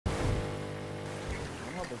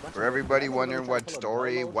For everybody wondering what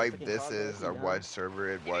story wipe this is or what server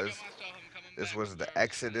it was, this was the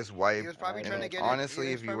Exodus wipe. And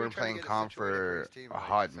honestly, if you weren't playing comp for a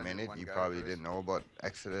hot minute, you probably didn't know about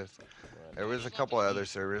Exodus. There was a couple of other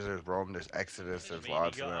servers. There's Rome, there's Exodus, there's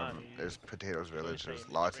lots of them. There's Potatoes Village. There's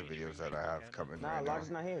lots of videos that I have coming right now.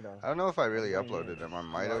 I don't know if I really uploaded them. I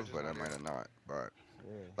might have, but I might have not. But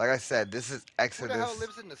like I said, this is Exodus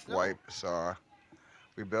wipe. So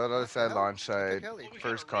we build outside launch site,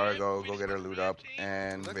 first cargo, go get our loot up,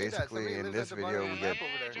 and basically in this video we get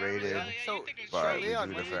raided, but we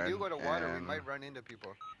do defend. And there's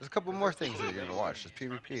a couple more things that you're gonna watch. It's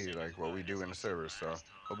PvP, like what we do in the server. So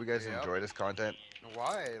hope you guys enjoy this content.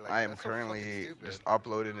 I am currently just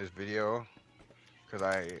uploading this video because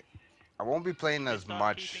I won't be playing as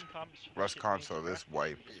much Rust console this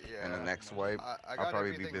wipe and the next wipe. I'll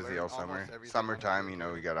probably be busy all summer. Summertime, you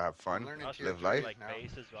know, we gotta have fun, live life.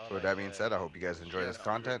 So with that being said, I hope you guys enjoy this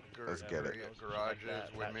content. Let's get it.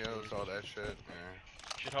 Garages, windmills, all that shit.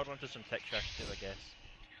 Should hold on to some tech trash too, I guess.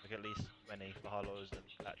 Like at least many for hollows and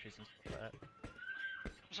batteries and stuff like that.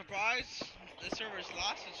 I'm surprised the server's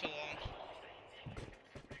lasted so long.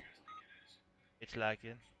 It's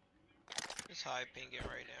lagging. It's high pinging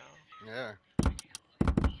right now. Yeah.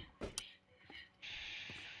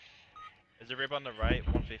 There's a rib on the right,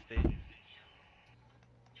 150.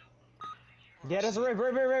 Yeah, there's a rib.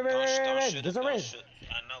 There's a rib.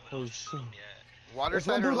 Oh shit. Water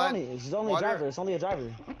side or land? It's only a driver. It's only a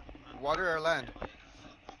driver. Water or land?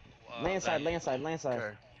 Land side.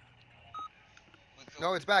 Okay.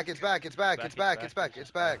 No, it's back. It's back. Just look.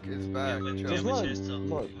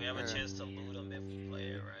 We have a chance to loot him if we play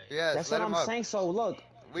it right. Yeah, that's what I'm saying. So look,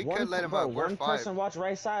 we could let him up. One person watch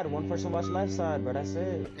right side, one person watch left side, bro. That's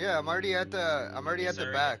it. Yeah, I'm already at the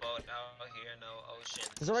back.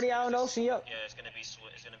 It's already out in the ocean. Yep. Yeah, it's gonna be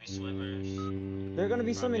swimmers. They're gonna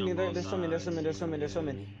be swimming. They're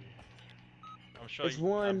swimming. I'm sure.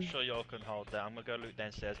 I'm sure y'all can hold that. I'm gonna go loot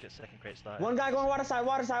downstairs, get second crate started. One guy going water side. I'm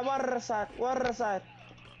watching land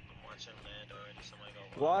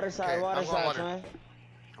already. Water side, man.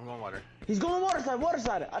 I'm on water. He's going water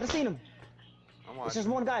side. I just seen him. It's just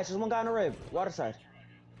one guy. On the rib. Water side.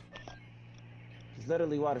 He's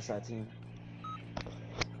literally water side, team.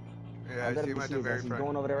 Yeah, I see him at the very front. He's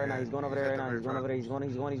going over there right now. He's going to the very back. He's going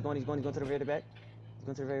to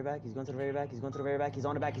the very back. He's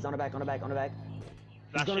on the back. He's going to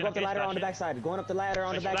go up the ladder on the back side. Going up the ladder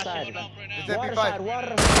on the back side. Water side.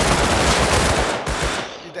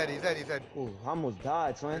 He's dead. Ooh, I almost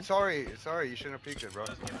died, son. Sorry, you shouldn't have peeked it, bro.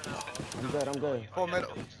 I'm good. Full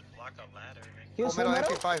middle. Full middle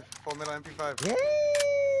MP5. Yeah.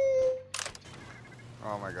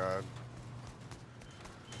 Oh my god.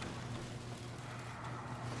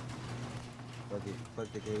 Fuck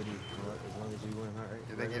the KD. As long as you win, alright.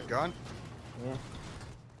 You think he's gone? Yeah.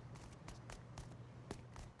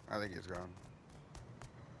 I think he's gone.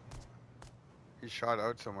 He shot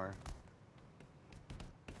out somewhere.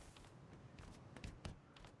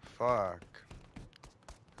 Fuck.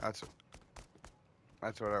 That's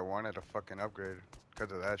what I wanted to fucking upgrade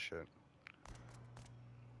because of that shit.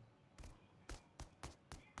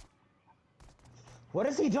 What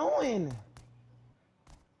is he doing?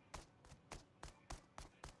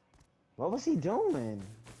 What was he doing?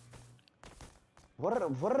 What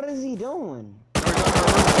is he doing?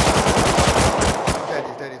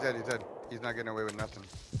 He's dead. He's not getting away with nothing.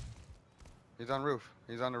 He's on roof.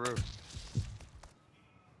 He's on the roof.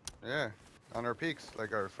 Yeah, on our peaks,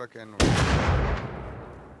 like our fucking...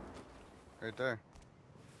 Right there.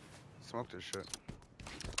 Smoke this shit.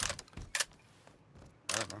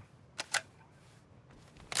 I don't know.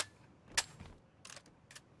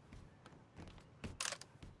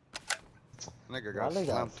 Nigga got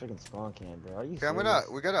slumped. Freaking spawn cam, bro. Are you serious?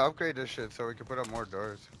 We gotta upgrade this shit so we can put up more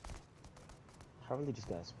doors. I really just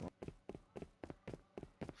got spawned.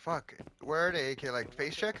 Fuck. Where are they, AK? Like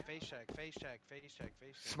face check? Face check.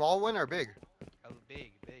 Small one or big?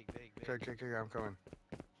 Big. Okay, I'm coming.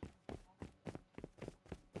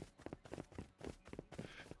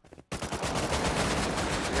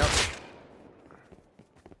 Yep.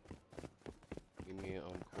 Give me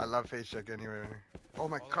I love face check anyway. Oh,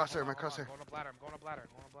 my crosshair. I'm going up ladder.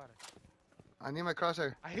 I need my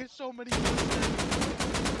crosshair. I hit so many.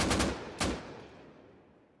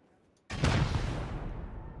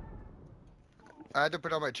 I had to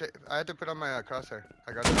put on my crosshair.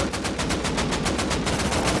 I got it.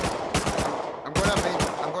 I'm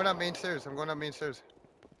going up main stairs.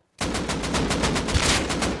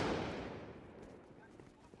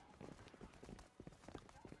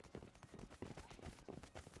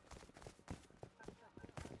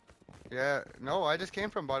 Yeah, no, I just came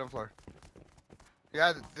from bottom floor.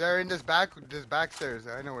 Yeah, they're in this back stairs.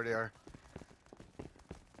 I know where they are.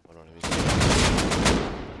 Hold on, let me see.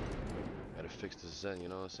 Gotta fix the Zen, you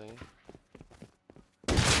know what I'm saying?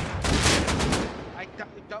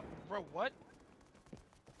 Bro, what?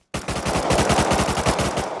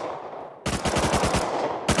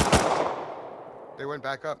 They went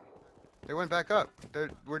back up. They went back up.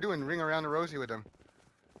 We're doing ring around the rosy with them.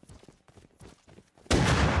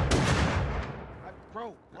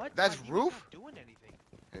 Bro, what? That's My team is roof? not doing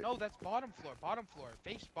anything. No, that's bottom floor. Bottom floor.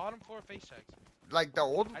 Bottom floor face checks. Like the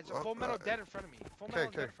old. I full metal dead in front of me. Full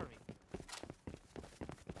metal dead in front of me.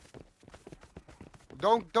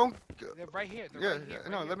 Don't. They're right here. They're Yeah, right here.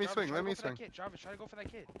 no, right let me here. swing, Jarvis, let me try to go for swing. that kid. Jarvis, try to go for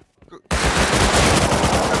that kid.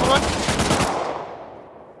 Another one.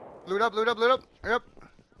 Loot up. Yep.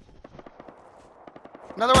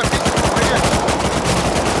 Another one. Right here.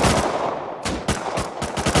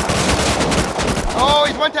 Oh,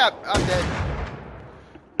 he's one tap. I'm dead.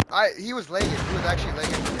 He was lagging. He was actually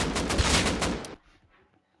lagging for me.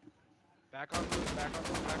 Back on roof. Back on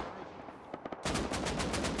roof. Back on roof.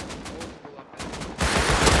 Multiple up there.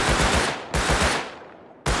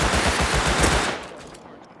 Two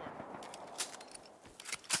more.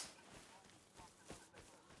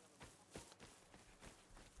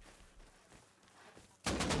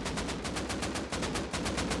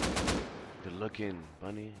 Good looking,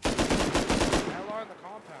 bunny. LR in the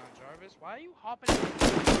compound, Jarvis. Why are you hopping?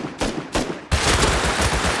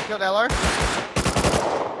 Killed LR.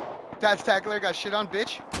 That's tackler. Got shit on,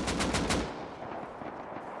 bitch.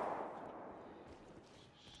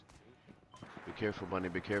 Be careful, bunny.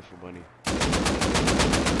 Be careful, bunny.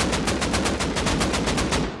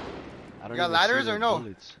 I don't You got even ladders see or the no?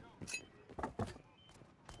 bullets.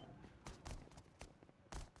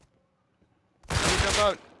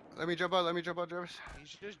 Let me jump out, Jarvis. He's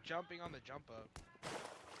just jumping on the jump up.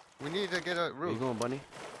 We need to get a Where you roof. going, bunny?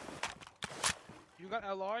 You got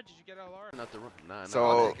LR? Did you get LR? Not the run. Nah,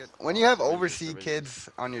 So take it. when you have Surrender, overseas surrender. kids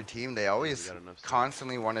on your team, they we always got enough space.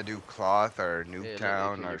 constantly want to do cloth or look,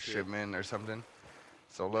 Nuketown AK, or you're good. Shipment or something.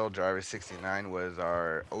 So Lil Driver 69 was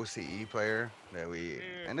our OCE player that we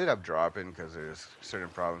ended up dropping because there's certain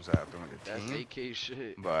problems that happened with the That's team. AK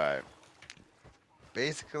shit. But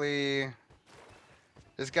basically,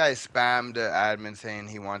 this guy spammed the admin saying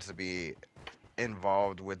he wants to be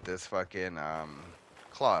involved with this fucking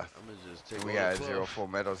cloth. I'm gonna just take And we all the had cloth. 0 full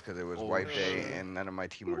medals because it was Oh, wipe day shit. and none of my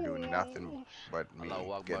team were doing nothing but me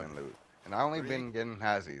Allahu Akbar. getting loot. And I only been getting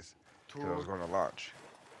Hazzies because I was going to launch.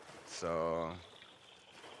 So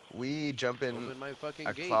we jump in Open my fucking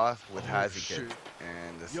a gate. cloth with Oh, Hazzy shit. kit.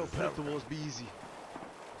 And this Yo, is put how up the walls, be easy.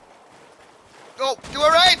 Go, do it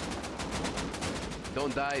right.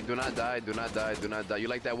 Don't die, do not die, do not die, do not die. You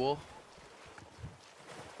like that wall?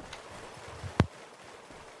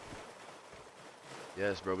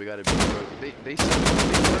 Yes, bro, we gotta be. Bro. They said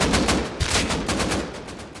first.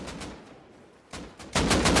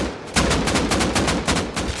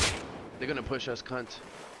 They're gonna push us, cunt.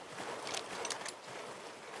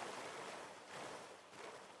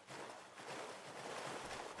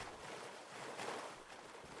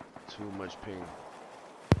 Too much ping.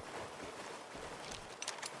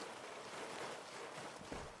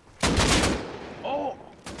 Oh!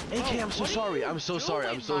 AK, I'm so what are sorry. you I'm so sorry.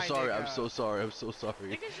 I'm doing, so my sorry. I'm nigga? so sorry. I'm so sorry.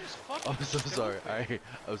 Niggas just fucking I'm so sorry. stupid. Alright.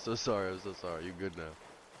 I'm so sorry. I'm so sorry. You good now?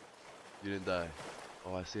 You didn't die.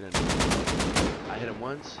 Oh, I see that. I hit him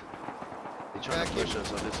once. They trying to Back push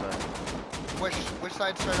us on this side. Which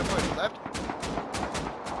side trying to push? Left?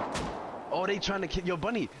 Oh, they trying to kill your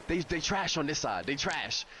bunny. They trash on this side. They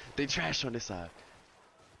trash. They trash on this side.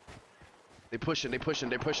 They pushing. They pushing.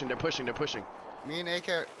 They're pushing. They're pushing. They're pushing. Me and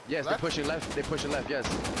AK. Yes, left? they're pushing left. They're pushing left. Yes.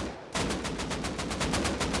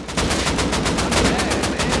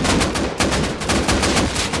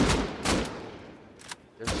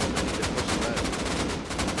 There's so many. They're pushing left.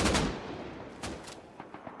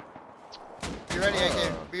 Be ready,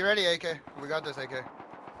 AK. Be ready, AK. We got this, AK.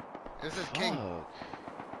 This is king. Fuck.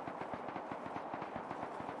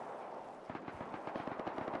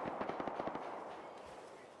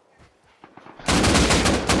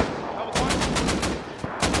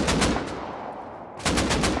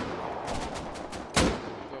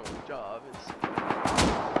 Go, Jarvis.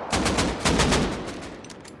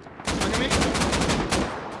 Swinging me?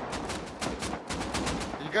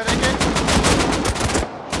 You good, AK?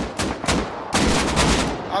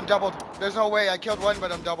 I'm doubled. There's no way. I killed one,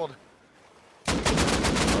 but I'm doubled.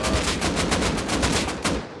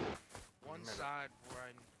 One side where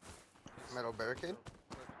I... Metal barricade?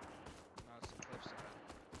 No, it's the cliff side.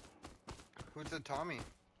 Who's the Tommy?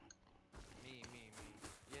 Me.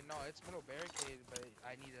 Yeah, no, it's middle barricade, but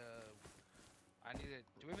I need a.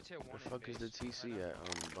 Do we have a tier 1 Where the in fuck is base? the TC right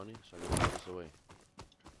at, Bunny? So I can put this away.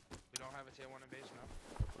 We don't have a tier 1 in base now.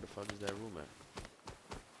 Where the fuck is that room at?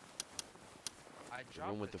 I The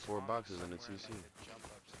dropped room with the 4 taunt boxes and the somewhere in, TC. like, the jump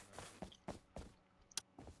up somewhere.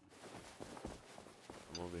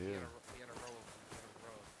 I'm over He here. had a row.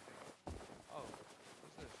 Oh,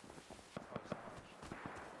 what's this? Oh, it's Marsh.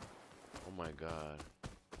 Oh my god.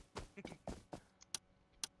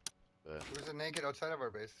 But Who's the naked outside of our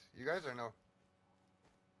base? You guys or no?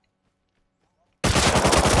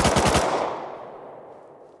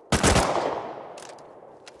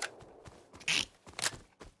 It's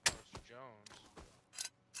Jones.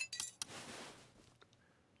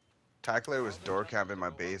 Tackler was door camping my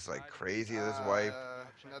base like crazy this wipe.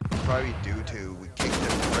 Nothing. Probably due to we kicked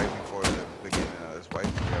him right before the beginning of this wipe.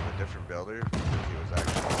 We have a different builder because he was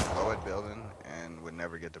actually slow at building and would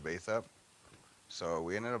never get the base up. So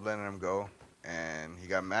we ended up letting him go, and he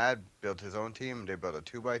got mad, built his own team. They built a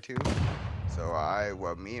 2x2. So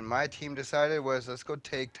what me and my team decided was let's go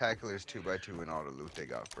take Tackler's 2x2 and all the loot they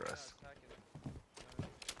got for us.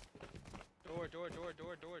 Door.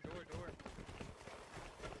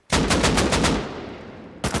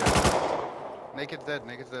 Naked's dead.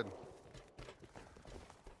 Naked's dead.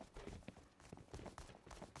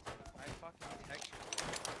 I fucking text you.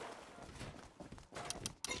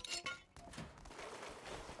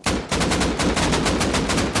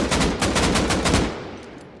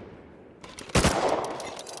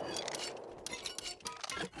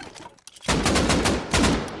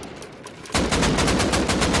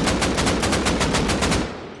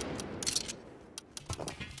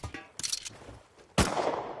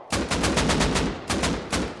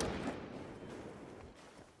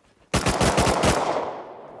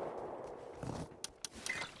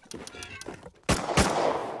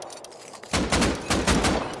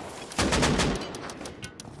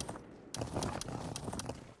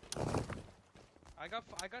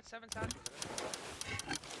 I got 7 satchels.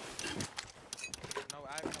 No, I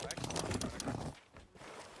have no extra.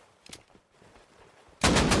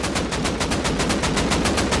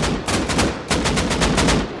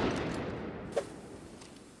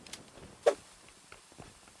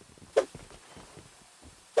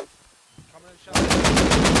 Coming in shot.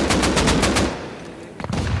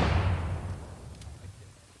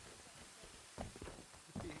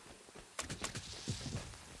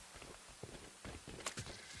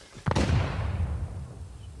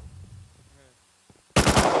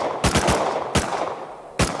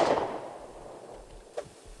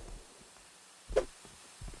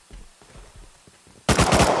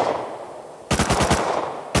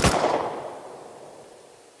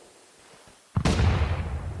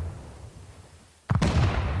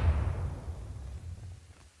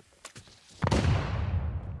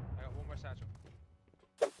 I got one more satchel.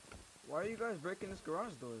 Why are you guys breaking this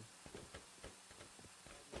garage door?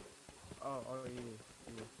 Oh, yeah.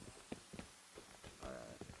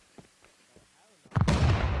 Alright.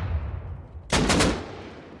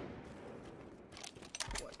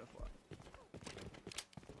 What the fuck?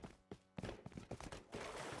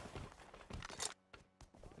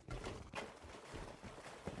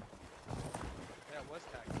 Yeah, it was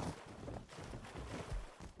tagged.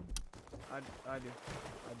 I do.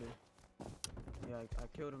 Yeah, I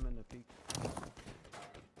killed him in the peak.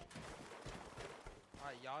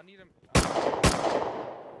 Alright, y'all need him.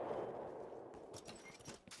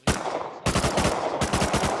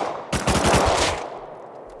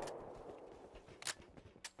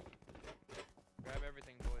 Grab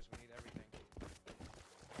everything, boys. We need everything.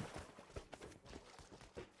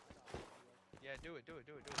 Yeah, do it.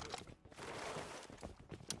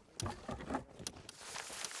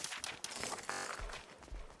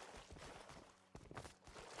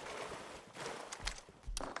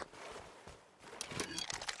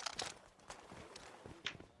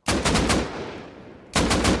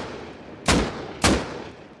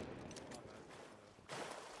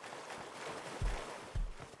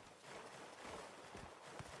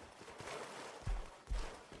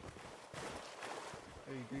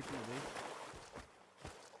 Are you griefing the base?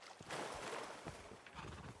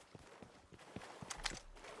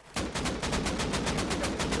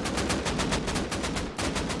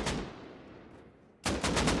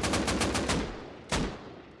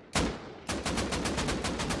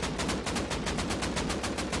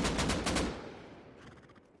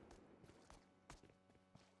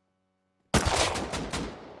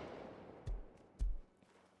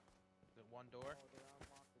 The one door.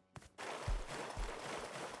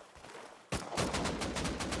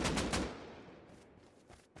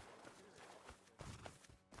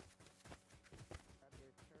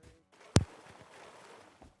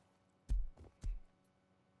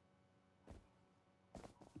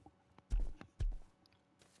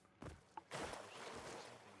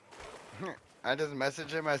 I just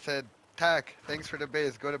messaged him. I said, "Tack, thanks for the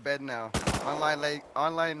base. Go to bed now.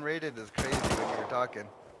 Online rated is crazy when you were talking."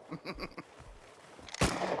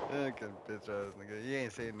 Okay, bitch ass nigga. You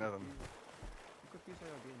ain't saying nothing.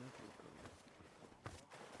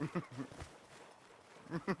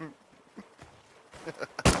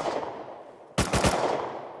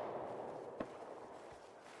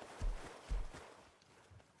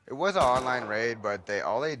 It was an online raid, but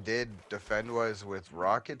all they did defend was with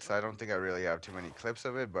rockets. I don't think I really have too many clips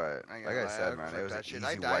of it, but like I said, man, it was an easy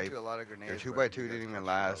wipe. Their 2x2 didn't even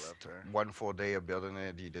last one full day of building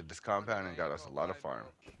it. He did this compound and got us a lot of farm.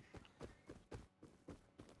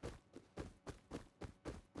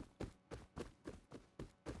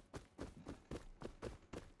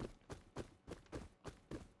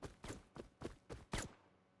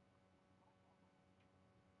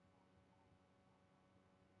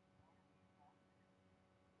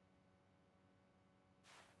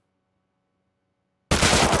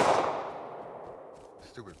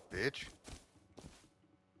 Stupid bitch.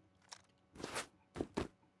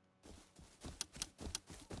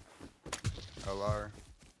 LR.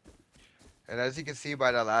 And as you can see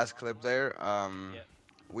by the last clip there,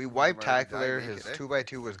 we wiped Tackler. His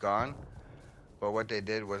 2x2 was gone. But what they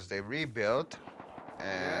did was they rebuilt,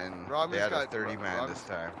 and they had a 30 man this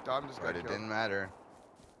time. But it didn't matter.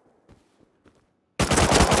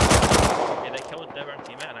 Yeah, they killed their own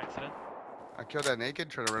teammate on accident. I killed that naked,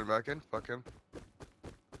 trying to run back in. Fuck him.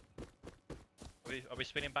 Are we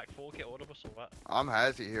spinning back 4K all of us or what? I'm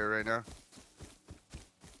hazy here right now.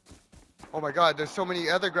 Oh my god, there's so many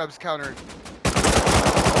other grubs countered.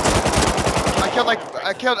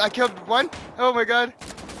 I killed one. Oh my god.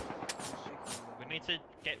 We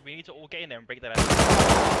need to all get in there and break that out.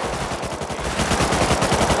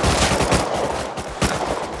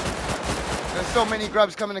 There's so many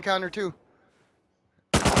grubs coming to counter too.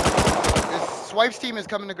 Swipe's team is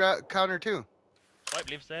coming to counter too. Swipe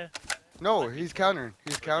lives there. No, he's countering.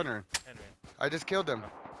 He's countering. I just killed them.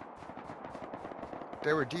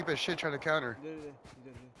 They were deep as shit trying to counter.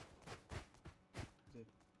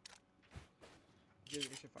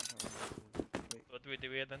 What do we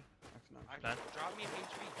do here then? Drop me an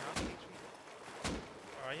HP. Drop me an HP.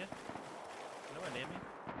 Where are you? Nowhere near me.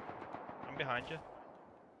 I'm behind you.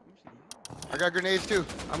 I got grenades too.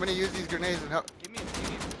 I'm gonna use these grenades and help. Give me a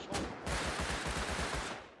shoulder.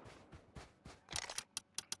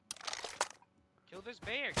 Kill this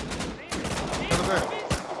bear. Kill this bear. Kill the bear.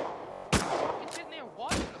 It's in there.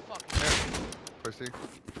 What the fuck? Pussy.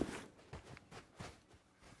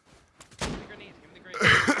 Give me the grenades. Give me the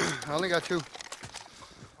grenades. I only got 2.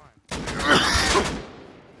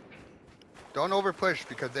 Don't over push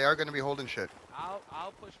because they are gonna be holding shit.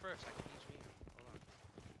 I'll push first. I can HP.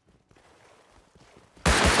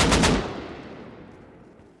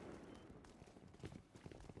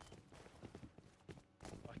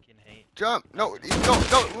 Fucking hate. Jump! No,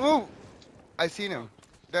 don't move! I seen him.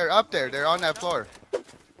 They're up there. They're on that floor.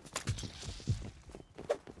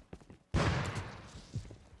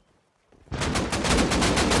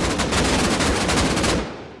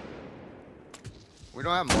 We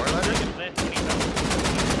don't have more left?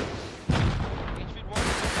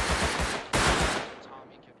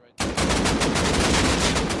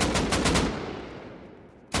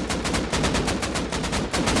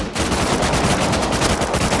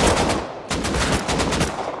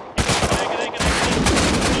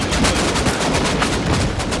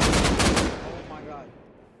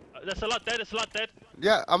 There's a lot dead, there's a lot dead.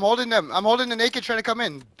 Yeah, I'm holding them. I'm holding the naked trying to come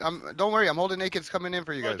in. Don't worry, I'm holding naked's coming in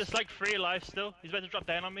for you guys. There's like 3 alive still. He's about to drop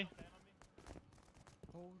down on me.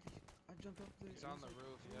 He's on the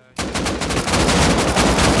roof,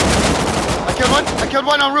 I killed one. I killed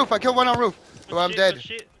one on roof. I killed one on roof. Oh, I'm dead.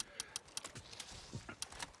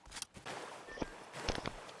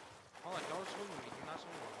 Hold on, don't swing with me. Do not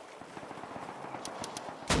swing with me.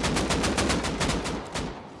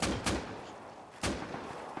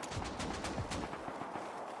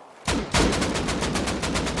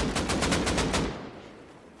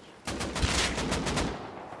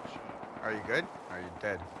 Are you good? Are you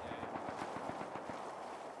dead?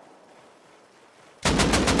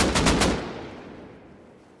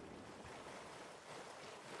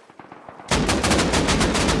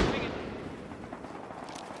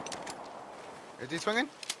 Is he swinging?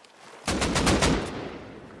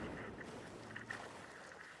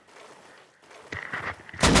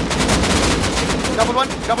 Doubled one,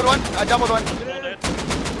 doubled one, I doubled one.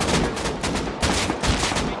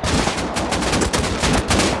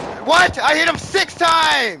 What? I hit him 6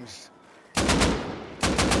 times!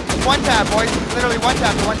 One tap, boys. It's literally one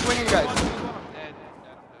tap. The one swinging you guys.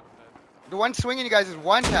 The one swinging you guys is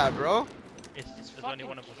one tap, bro. There's only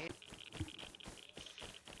one of us.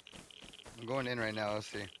 I'm going in right now. Let's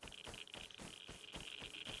see.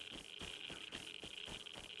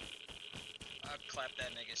 I clapped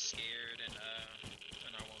that nigga scared and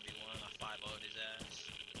turn our 1v1. I 5-0'd his ass.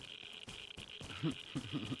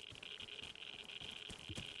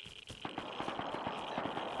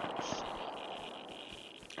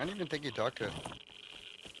 I didn't even think you talked to it.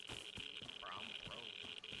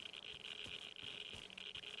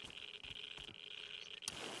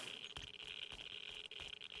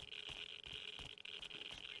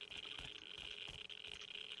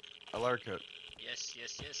 I like it. Yes,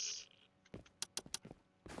 yes, yes.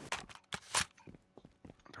 I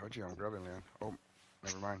told you I'm grubbing, man. Oh,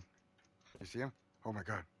 never mind. You see him? Oh my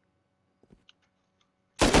god.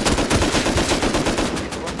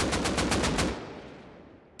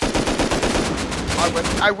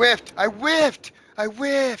 I whiffed! I whiffed! I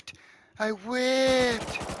whiffed! I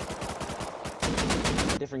whiffed!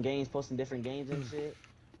 Different games, posting different games and shit.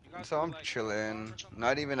 So I'm chilling,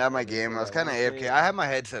 not even at my game. I was kind of AFK. I have my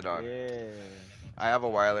headset on. Yeah. I have a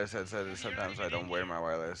wireless headset, and sometimes I don't wear my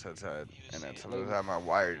wireless headset, and then sometimes I have my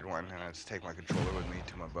wired one, and I just take my controller with me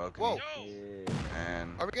to my balcony. Whoa! Yeah.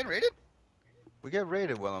 And Are we getting raided? we get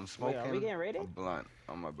raided while I'm smoking Wait, are we getting raided? a blunt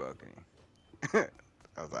on my balcony. I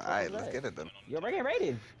was like, alright, let's get it then. Yo, we're getting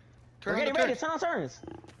raided. Turn We're on getting the raided. Turn on turns.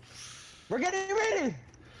 We're getting raided.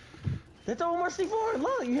 They're throwing more C4.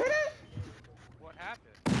 Look, you hear that? What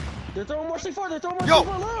happened? They're throwing more C4. They're throwing more Yo,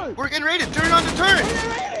 C4. Look. we're getting raided. Turn on the turn. We're getting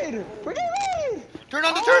raided. We're getting raided. Turn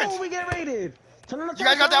on the Oh, turns. we get raided. Turn on the You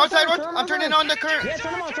guys got the outside one? I'm turning on the current. Yeah,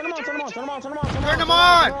 turn them on. Turn them on. Turn them on. Turn them on. Turn them on. Turn them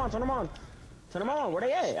on. Turn them on. Turn them on. Where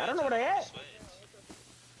they at? I don't know where they at.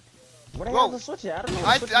 Where the hell the switch at? I don't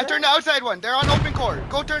know. I turned the outside one. They're on open core.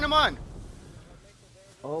 Go turn them on.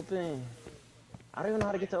 Open. I don't even know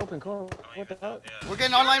how to get to open core. What the hell? We're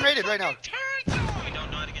getting online rated right now. We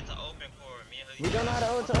don't know how to get to open core. We don't know how to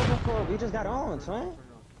get to open core. We just got on, son.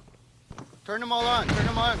 Turn them all on. Turn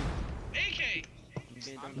them on. AK.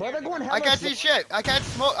 Bro, they're going hella I can't see shit. I can't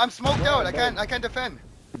smoke. I'm smoked out. I can't defend.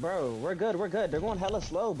 Bro, we're good. We're good. They're going hella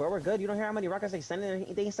slow, bro. We're good. You don't hear how many rockets they sending?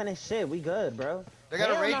 They ain't sending shit. We good, bro. They got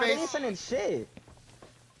a raid They base. ain't sending shit.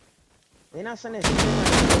 They not sending shit.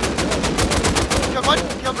 Killed one.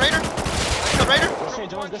 Killed Raider. Killed Raider. Good shit,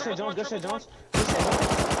 Jones. Good shit, Jones. Good shit, Jones.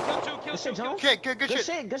 Good shit, Jones. Okay, good Good shit.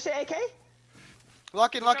 shit. Good shit, AK.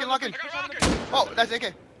 Lock in. Oh, that's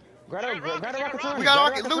AK. Grab a rocket turn. We got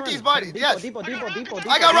rocket. Loot these bodies. Yes. Depot.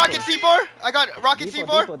 I got rocket C4. I got rocket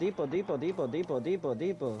C4. Depot.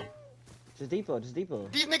 Just depot.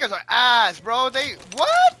 These niggas are ass, bro. They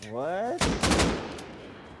what? What?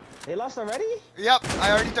 They lost already? Yep.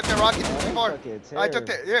 I already took the rocket C4. I took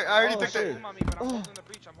the. Yeah, I already took the. I'm holding the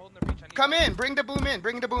breach. I'm holding the breach. Come in. Bring the boom in.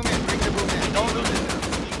 Bring the boom in. Don't lose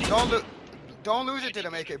it. Don't lose it to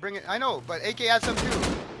them, AK. Bring it. I know, but AK has some too.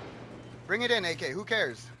 Bring it in, AK. Who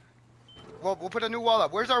cares? We'll put a new wall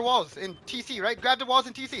up. Where's our walls? In TC, right? Grab the walls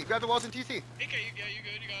in TC. AK, you good. You got it.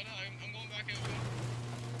 I'm going back in.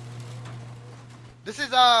 This is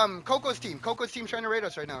Coco's team. Coco's team trying to raid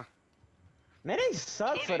us right now. Man, they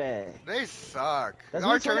suck for that. They suck. That's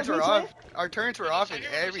Our me turns telling were you, off. Our turns were off in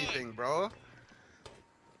everything, bro.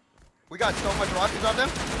 We got so much rockets on them.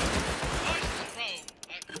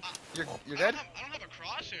 Bro, You're dead? I don't have a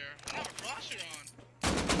crosshair. I don't have a crosshair on.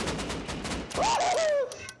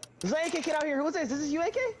 There's an AK kid out here. Who is this? This is you,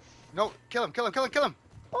 AK? No, kill him. Oh,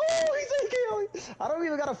 he's AK. I don't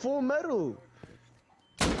even got a full medal.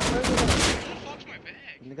 Where the fuck's my bag?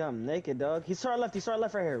 Nigga, I'm naked, dog. He's to our left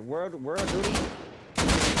right here. World duty.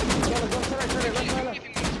 Let's go, turn right, left.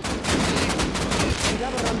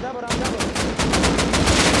 I'm double.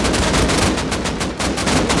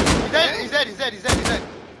 He's dead.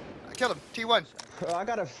 I killed him. T1. Bro, I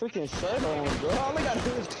got a freaking shirt on, bro. I only got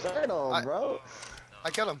his shirt on, bro.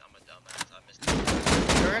 I killed him.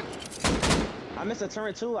 I missed a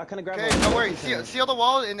turret too. I couldn't grab it. Okay, don't worry. Seal the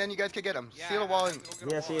wall and then you guys can get him. Seal the wall and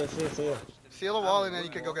see it. seal the wall and then you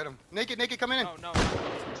can go get him. Naked, coming in. No.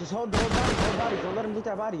 Just hold body. Don't let him loot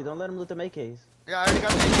that body. Don't let him loot the AKs. Yeah, I already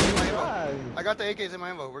got the AKs in my info. I got the AKs in my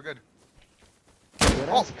info. We're good. Dude,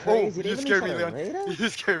 that's crazy. You scared me, Leon. You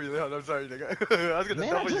scared me, Leon. I'm sorry, nigga. I was gonna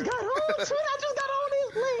double you. I just got on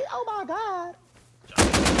this late. Oh my god. Oh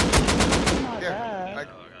my god.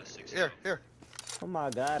 Here. Oh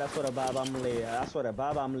my god, I swear to Bob I'm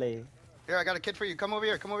late. Here, I got a kit for you. Come over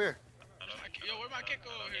here. Yo, where my kit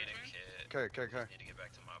go here, Okay.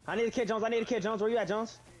 I need a kid, Jones. Where you at,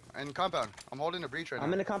 Jones? In compound. I'm holding the breach right now.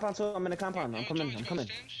 I'm in the compound too. I'm coming.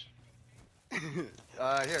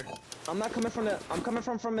 Here. I'm not coming from the. I'm coming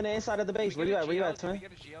from the inside of the base. Where you at? Where you at, twin?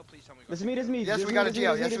 This is me. This is me. Yes, we got a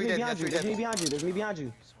GL. Yes, we did. Behind Yes, you. we There's me did. behind you. There's me behind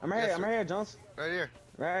you. I'm right here. I'm right here, Jones. Right here.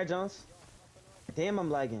 Right here, Jones. Damn, I'm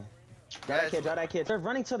lagging. Draw that kid. Draw that kid. They're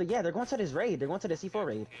running to the. Yeah, they're going to this raid. They're going to the C4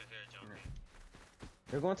 raid.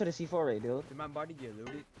 They're going to the C4 raid, dude. Did my body get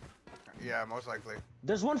looted? Yeah, most likely.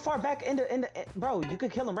 There's one far back in the. Bro, you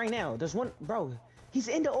could kill him right now. There's one, bro. He's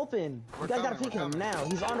in the open. You guys gotta peek him now.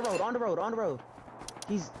 He's on the road. On the road. On the road.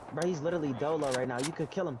 He's literally dolo right now. You could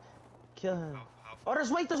kill him. Kill him. Oh, there's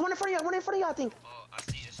one in front of you. One in front of you, I think. Oh, I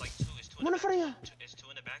see. It's like two. It's two. One in front of you. It's two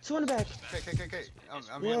in the back. Two in the back. Okay.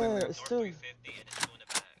 I'm Yeah, healing. it's two. 350 and it's two in the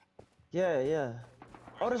back. Yeah.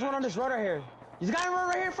 Oh, there's one on this road right here. He's got a road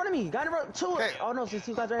right here in front of me. Got a road. Two. Okay. Oh no, there's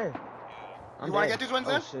two guys right here. You wanna get these ones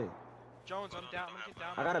then? Oh shit. Jones, I'm down. I'm gonna get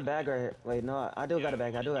down. I got a bag right here. Wait, no, I do got a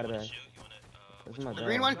bag. I do got a bag. Where's my bag?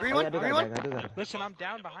 Green one. Oh, yeah, I do got a bag. I do got it. Listen, I'm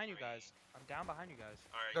down behind you guys. I'm down behind you guys.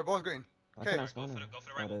 Alright. They're both green. I Okay. cannot spawn Go him. for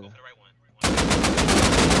the right one. Go for the right one.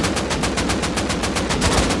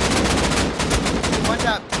 One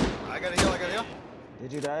tap. I gotta heal.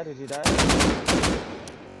 Did you die?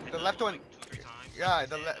 The left one. Yeah,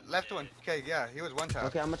 the left one. Okay, yeah, he was one tap.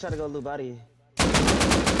 Okay, I'm gonna try to go loot body.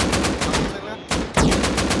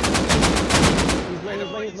 He's laying.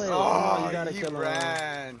 Oh, you gotta he kill him.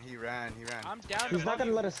 ran. I'm down. He's not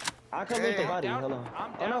gonna let us. I can loot the body. down. Hold on.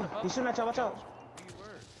 I'm Oh down no, above. he's shooting at y'all. Watch out.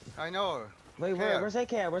 I know. Wait, where's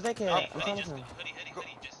AK at? Where's AK at? I'm Hoodie, coming just from.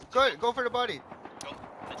 hoodie, just Good, go for the body. go.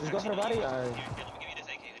 Just go for the body? Alright. Here, let me give you this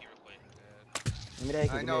AK hoodie real quick. Give me the AK.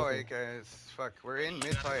 I give me know, the AK. AK. Fuck, we're in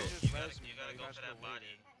mid-fight. You gotta go for that body.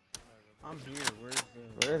 I'm here.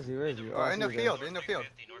 Where's Where is he? Oh, I In see the that. field, in the field.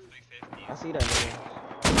 North 350. I see that nigga.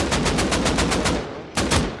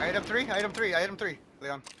 Item 3,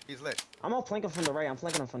 Leon. He's lit. I'm gonna flank him from the right. I'm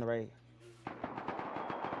flanking him from the right.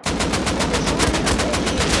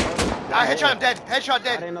 Ah, headshot him dead. I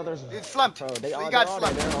didn't know there's. He's slumped. Bro, He got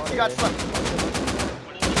slumped. He got slumped.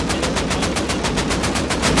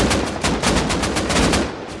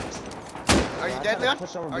 Are you dead, Leon?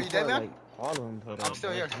 Are you dead, Leon? Like, all of them put I'm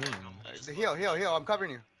still here. Heal. I'm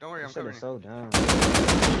covering you. Don't worry, I'm covering you. So down.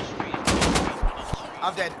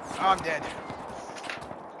 I'm dead.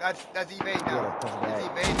 That's evade now. Yeah, push That's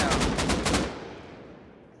back. evade now.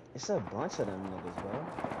 It's a bunch of them niggas,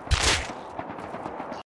 bro.